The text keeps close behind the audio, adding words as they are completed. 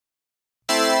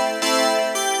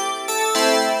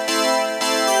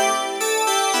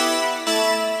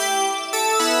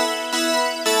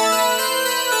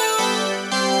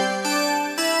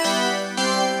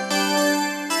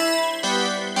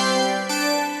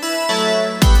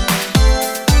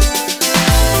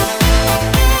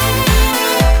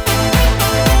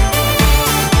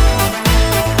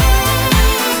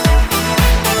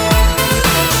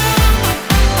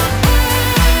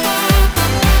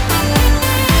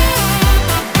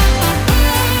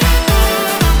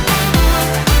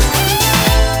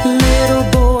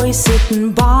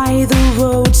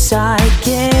roadside,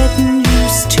 getting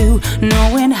used to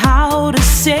knowing how to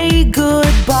say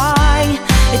goodbye.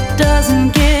 It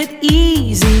doesn't get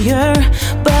easier,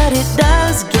 but it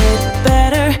does get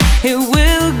better. It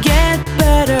will get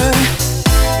better.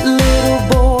 Little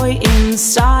boy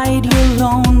inside your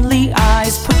lonely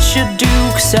eyes, put your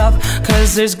dukes up,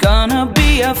 'cause there's gonna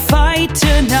be a fight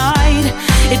tonight.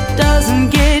 It doesn't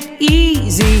get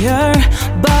easier,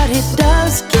 but it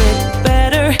does get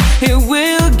better. It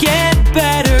will get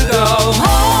better. Go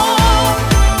home,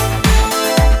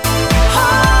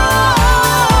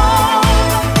 home,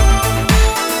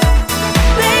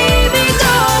 baby,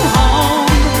 go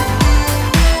home,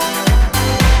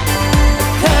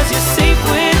 'cause you're safe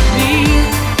with me.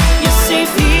 You're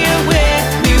safe here with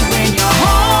me when you're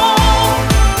home,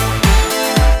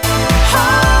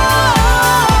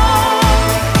 home.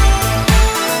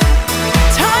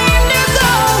 Time to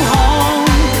go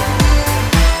home,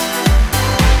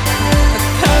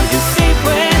 'cause you're safe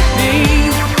with me.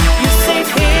 You're safe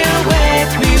here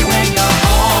with me when you're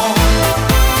home.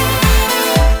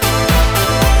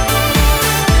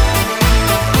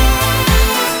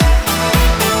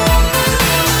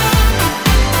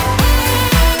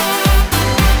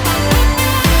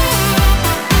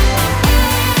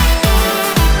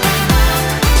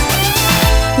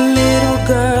 Little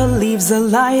girl leaves the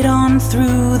light on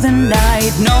through the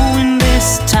night, knowing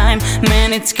this time,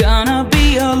 man, it's gonna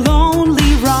be a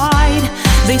lonely ride.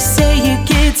 They say it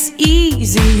gets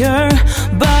easier,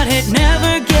 but it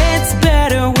never gets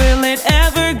better. Will it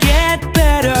ever get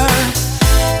better?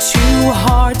 Two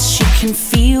hearts, she can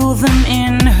feel them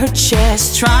in her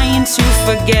chest, trying to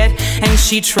forget, and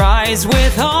she tries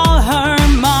with all her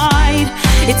might.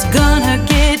 It's gonna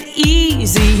get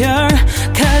easier,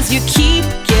 'cause you keep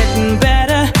getting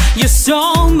better. You're so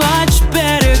much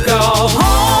better. Go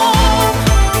home,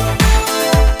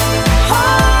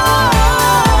 home,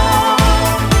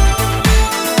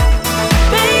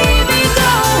 baby,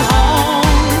 go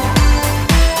home,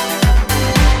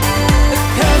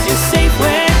 'cause you're safe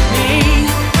with me.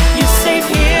 You're safe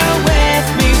here with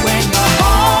me when you're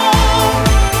home,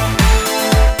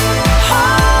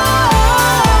 home.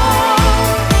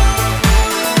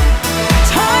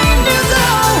 Time to go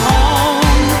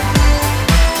home,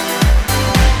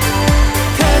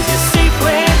 'cause you're safe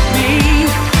with me.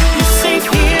 You're safe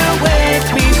here with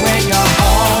me when you're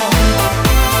home.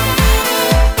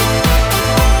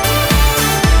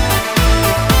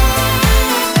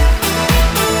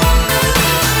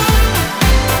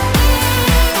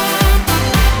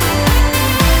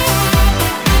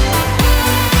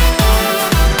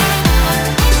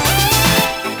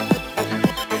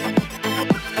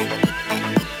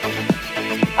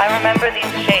 I remember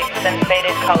these shapes and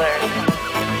faded colors,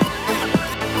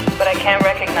 but I can't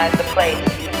recognize the place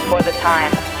or the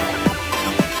time.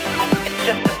 It's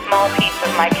just a small piece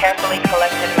of my carefully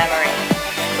collected memory,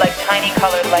 like tiny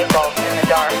colored light bulbs in the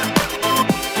dark.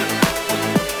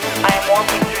 I am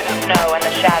walking through the snow and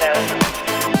the shadows.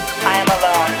 I am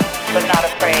alone, but not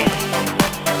afraid.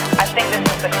 I think this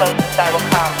is the closest I will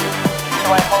come, so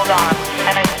I hold on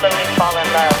and I slowly fall in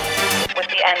love with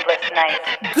the endless night.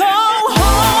 Go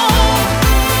home.